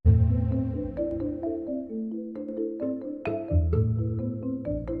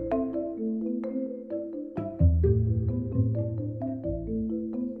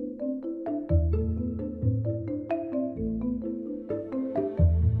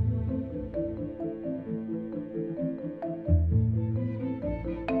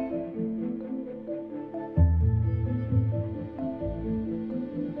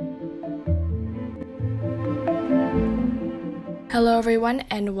Hello, everyone,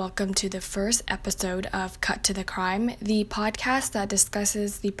 and welcome to the first episode of Cut to the Crime, the podcast that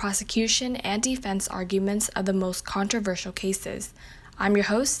discusses the prosecution and defense arguments of the most controversial cases. I'm your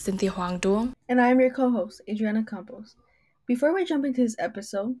host, Cynthia Huang Duong. And I'm your co-host, Adriana Campos. Before we jump into this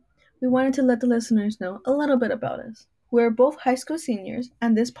episode, we wanted to let the listeners know a little bit about us. We're both high school seniors,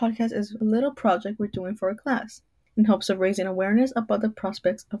 and this podcast is a little project we're doing for a class in hopes of raising awareness about the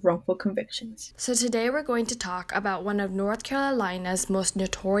prospects of wrongful convictions. So today we're going to talk about one of North Carolina's most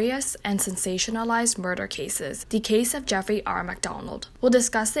notorious and sensationalized murder cases, the case of Jeffrey R. MacDonald. We'll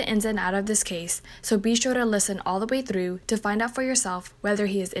discuss the ins and outs of this case, so be sure to listen all the way through to find out for yourself whether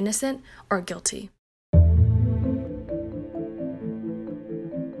he is innocent or guilty.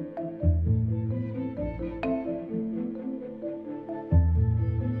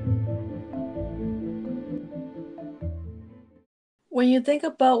 When you think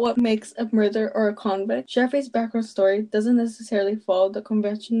about what makes a murderer or a convict, Jeffrey's background story doesn't necessarily follow the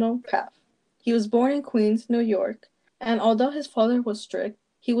conventional path. He was born in Queens, New York, and although his father was strict,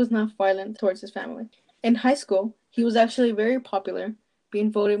 he was not violent towards his family. In high school, he was actually very popular,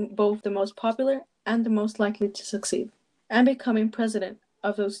 being voted both the most popular and the most likely to succeed, and becoming president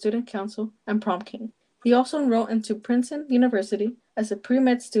of the student council and prom king. He also enrolled into Princeton University as a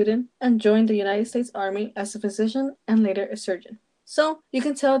pre-med student and joined the United States Army as a physician and later a surgeon. So, you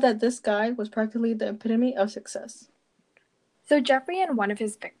can tell that this guy was practically the epitome of success. So Jeffrey and one of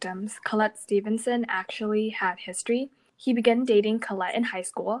his victims, Colette Stevenson, actually had history. He began dating Colette in high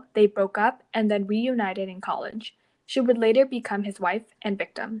school, they broke up, and then reunited in college. She would later become his wife and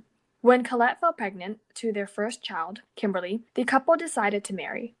victim. When Colette fell pregnant to their first child, Kimberly, the couple decided to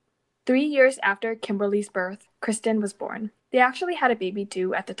marry. 3 years after Kimberly's birth, Kristen was born. They actually had a baby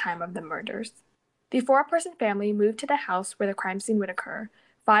too at the time of the murders. The four-person family moved to the house where the crime scene would occur,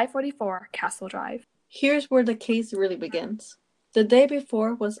 544 Castle Drive. Here's where the case really begins. The day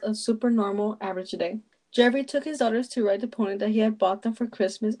before was a super normal, average day. Jeffrey took his daughters to ride the pony that he had bought them for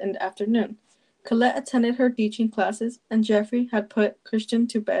Christmas in the afternoon. Colette attended her teaching classes, and Jeffrey had put Christian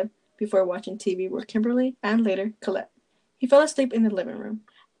to bed before watching TV with Kimberly and later Colette. He fell asleep in the living room,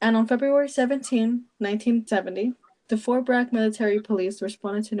 and on February 17, 1970, the Fort Bragg military police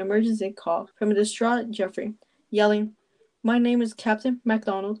responded to an emergency call from a distraught Jeffrey, yelling, "My name is Captain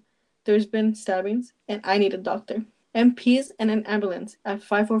MacDonald. There's been stabbings, and I need a doctor. MPs and an ambulance at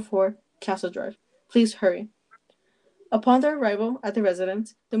 544 Castle Drive. Please hurry." Upon their arrival at the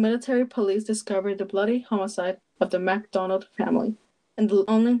residence, the military police discovered the bloody homicide of the MacDonald family and the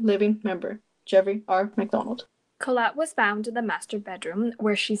only living member, Jeffrey R. MacDonald. Colette was found in the master bedroom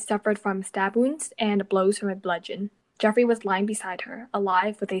where she suffered from stab wounds and blows from a bludgeon. Jeffrey was lying beside her,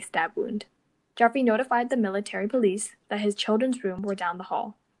 alive with a stab wound. Jeffrey notified the military police that his children's rooms were down the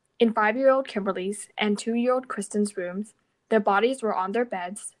hall. In 5-year-old Kimberly's and 2-year-old Kristen's rooms, their bodies were on their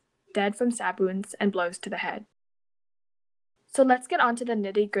beds, dead from stab wounds and blows to the head. So let's get on to the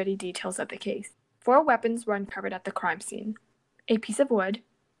nitty-gritty details of the case. 4 weapons were uncovered at the crime scene: a piece of wood,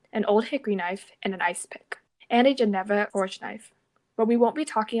 an old hickory knife, and an ice pick, and a Geneva forge knife. But we won't be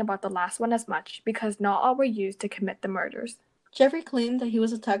talking about the last one as much because not all were used to commit the murders. Jeffrey claimed that he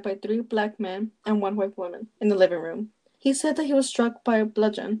was attacked by 3 black men and 1 white woman in the living room. He said that he was struck by a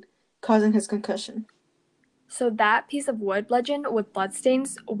bludgeon, causing his concussion. So that piece of wood bludgeon with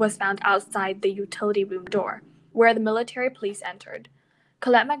bloodstains was found outside the utility room door, where the military police entered.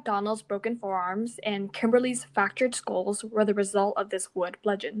 Colette MacDonald's broken forearms and Kimberly's fractured skulls were the result of this wood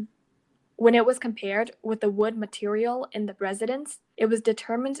bludgeon. When it was compared with the wood material in the residence, it was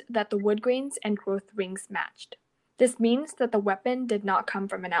determined that the wood grains and growth rings matched. This means that the weapon did not come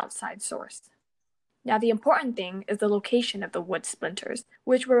from an outside source. Now the important thing is the location of the wood splinters,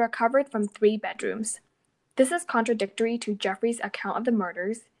 which were recovered from 3 bedrooms. This is contradictory to Jeffrey's account of the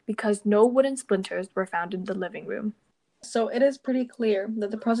murders because no wooden splinters were found in the living room. So it is pretty clear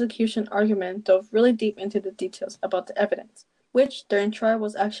that the prosecution argument dove really deep into the details about the evidence, which during trial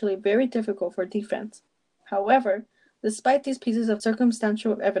was actually very difficult for defense. However, despite these pieces of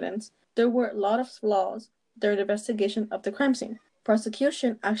circumstantial evidence, there were a lot of flaws during the investigation of the crime scene.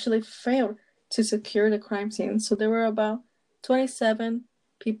 Prosecution actually failed to secure the crime scene, so there were about 27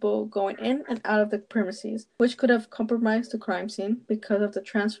 people going in and out of the premises, which could have compromised the crime scene because of the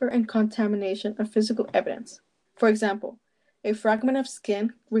transfer and contamination of physical evidence. For example, a fragment of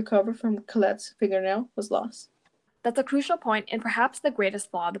skin recovered from Colette's fingernail was lost. That's a crucial point and perhaps the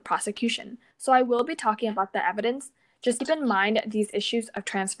greatest flaw of the prosecution, so I will be talking about the evidence. Just keep in mind these issues of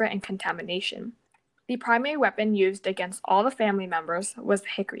transfer and contamination. The primary weapon used against all the family members was the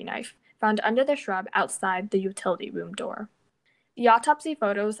hickory knife, found under the shrub outside the utility room door. The autopsy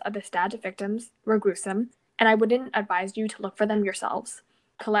photos of the stabbed victims were gruesome, and I wouldn't advise you to look for them yourselves.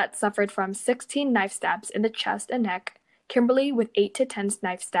 Colette suffered from 16 knife stabs in the chest and neck, Kimberly with 8 to 10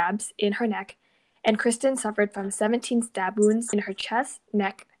 knife stabs in her neck, and Kristen suffered from 17 stab wounds in her chest,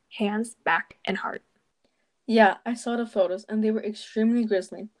 neck, hands, back, and heart. Yeah, I saw the photos and they were extremely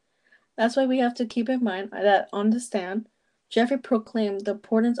grisly. That's why we have to keep in mind that on the stand, Jeffrey proclaimed the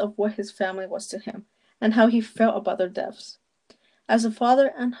importance of what his family was to him and how he felt about their deaths. As a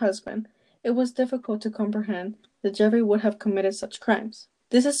father and husband, it was difficult to comprehend that Jeffrey would have committed such crimes.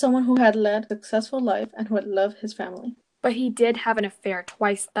 This is someone who had led a successful life and who had loved his family. But he did have an affair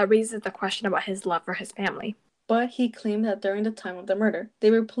twice that raises the question about his love for his family. But he claimed that during the time of the murder,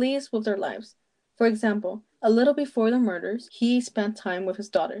 they were pleased with their lives. For example, a little before the murders, he spent time with his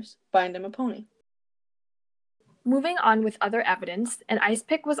daughters, buying them a pony. Moving on with other evidence, an ice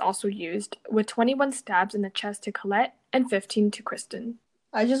pick was also used, with 21 stabs in the chest to Colette and 15 to Kristen.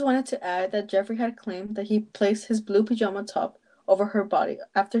 I just wanted to add that Jeffrey had claimed that he placed his blue pajama top over her body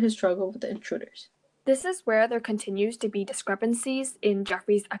after his struggle with the intruders. This is where there continues to be discrepancies in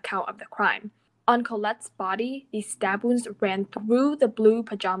Jeffrey's account of the crime. On Colette's body, the stab wounds ran through the blue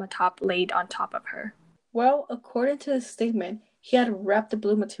pajama top laid on top of her. Well, according to his statement, he had wrapped the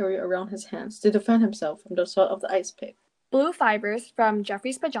blue material around his hands to defend himself from the assault of the ice pick. Blue fibers from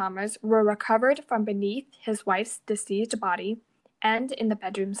Jeffrey's pajamas were recovered from beneath his wife's deceased body and in the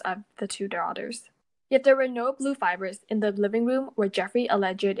bedrooms of the two daughters. Yet there were no blue fibers in the living room where Jeffrey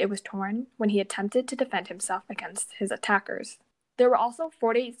alleged it was torn when he attempted to defend himself against his attackers. There were also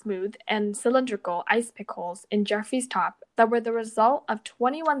 48 smooth and cylindrical ice pick holes in Jeffrey's top that were the result of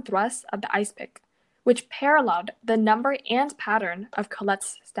 21 thrusts of the ice pick, which paralleled the number and pattern of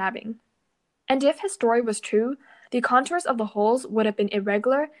Colette's stabbing. And if his story was true, the contours of the holes would have been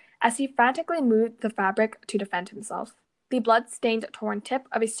irregular as he frantically moved the fabric to defend himself. The blood-stained torn tip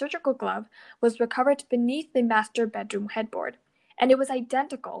of a surgical glove was recovered beneath the master bedroom headboard, and it was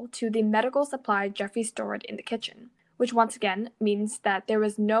identical to the medical supply Jeffrey stored in the kitchen, which once again means that there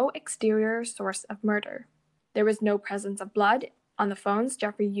was no exterior source of murder. There was no presence of blood on the phones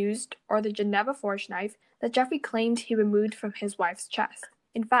Jeffrey used or the Geneva forge knife that Jeffrey claimed he removed from his wife's chest.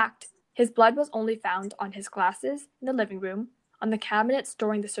 In fact, his blood was only found on his glasses in the living room, on the cabinet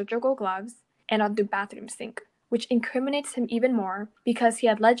storing the surgical gloves, and on the bathroom sink, which incriminates him even more because he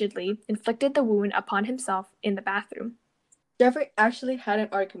allegedly inflicted the wound upon himself in the bathroom. Jeffrey actually had an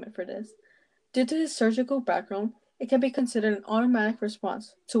argument for this. Due to his surgical background, it can be considered an automatic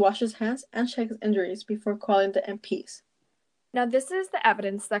response to wash his hands and check his injuries before calling the MPs. Now, this is the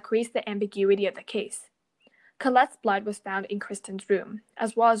evidence that creates the ambiguity of the case. Colette's blood was found in Kristen's room,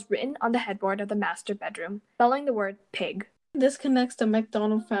 as well as written on the headboard of the master bedroom, spelling the word pig. This connects the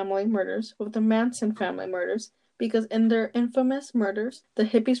McDonald family murders with the Manson family murders because in their infamous murders, the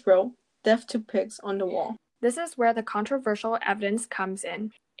hippies wrote, "Death to pigs" on the wall. This is where the controversial evidence comes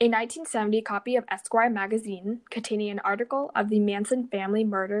in. A 1970 copy of Esquire magazine containing an article of the Manson family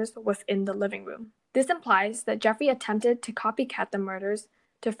murders was in the living room. This implies that Jeffrey attempted to copycat the murders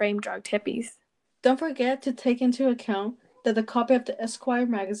to frame drugged hippies. Don't forget to take into account that the copy of the Esquire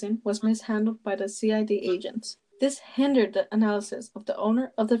magazine was mishandled by the CID agents. This hindered the analysis of the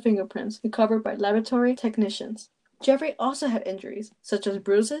owner of the fingerprints recovered by laboratory technicians. Jeffrey also had injuries, such as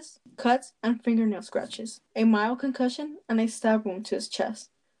bruises, cuts, and fingernail scratches, a mild concussion, and a stab wound to his chest.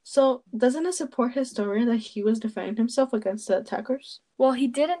 So, doesn't it support his story that he was defending himself against the attackers? Well, he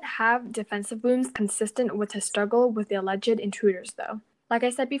didn't have defensive wounds consistent with his struggle with the alleged intruders, though. Like I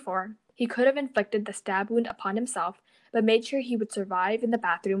said before, he could have inflicted the stab wound upon himself, but made sure he would survive in the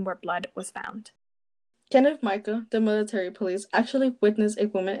bathroom where blood was found. Kenneth Micah, the military police, actually witnessed a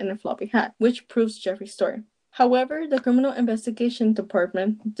woman in a floppy hat, which proves Jeffrey's story. However, the Criminal Investigation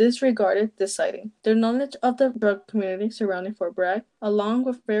Department disregarded this sighting. Their knowledge of the drug community surrounding Fort Bragg, along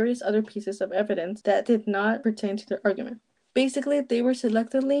with various other pieces of evidence that did not pertain to their argument. Basically, they were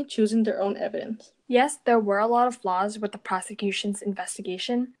selectively choosing their own evidence. Yes, there were a lot of flaws with the prosecution's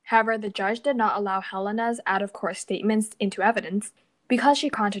investigation. However, the judge did not allow Helena's out-of-court statements into evidence because she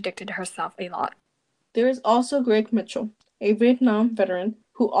contradicted herself a lot. There is also Greg Mitchell, a Vietnam veteran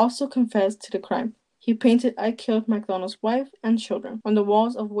who also confessed to the crime. He painted "I killed McDonald's wife and children" on the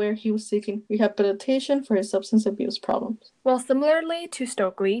walls of where he was seeking rehabilitation for his substance abuse problems. Well, similarly to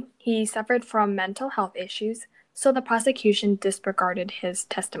Stokely, he suffered from mental health issues, so the prosecution disregarded his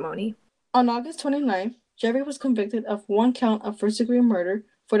testimony. On August 29th, Jeffrey was convicted of 1 count of first-degree murder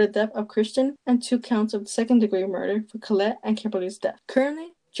for the death of Kristen and 2 counts of second-degree murder for Colette and Kimberly's death.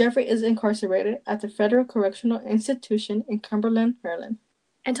 Currently, Jeffrey is incarcerated at the Federal Correctional Institution in Cumberland, Maryland.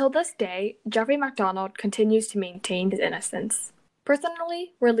 Until this day, Jeffrey MacDonald continues to maintain his innocence.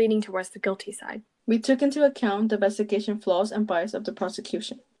 Personally, we're leaning towards the guilty side. We took into account the investigation flaws and bias of the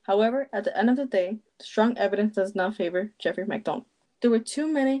prosecution. However, at the end of the day, strong evidence does not favor Jeffrey MacDonald. There were too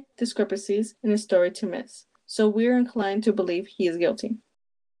many discrepancies in his story to miss, so we're inclined to believe he is guilty.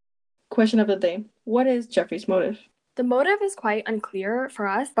 Question of the day. What is Jeffrey's motive? The motive is quite unclear for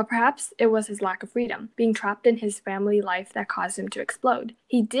us, but perhaps it was his lack of freedom, being trapped in his family life that caused him to explode.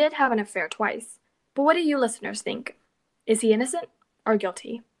 He did have an affair twice. But what do you listeners think? Is he innocent or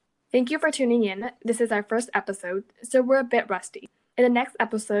guilty? Thank you for tuning in. This is our first episode, so we're a bit rusty. In the next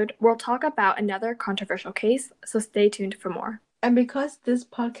episode, we'll talk about another controversial case, so stay tuned for more. And because this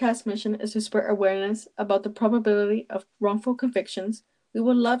podcast mission is to spread awareness about the probability of wrongful convictions, we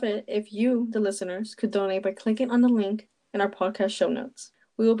would love it if you, the listeners, could donate by clicking on the link in our podcast show notes.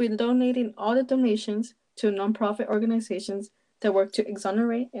 We will be donating all the donations to nonprofit organizations that work to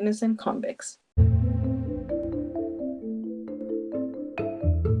exonerate innocent convicts.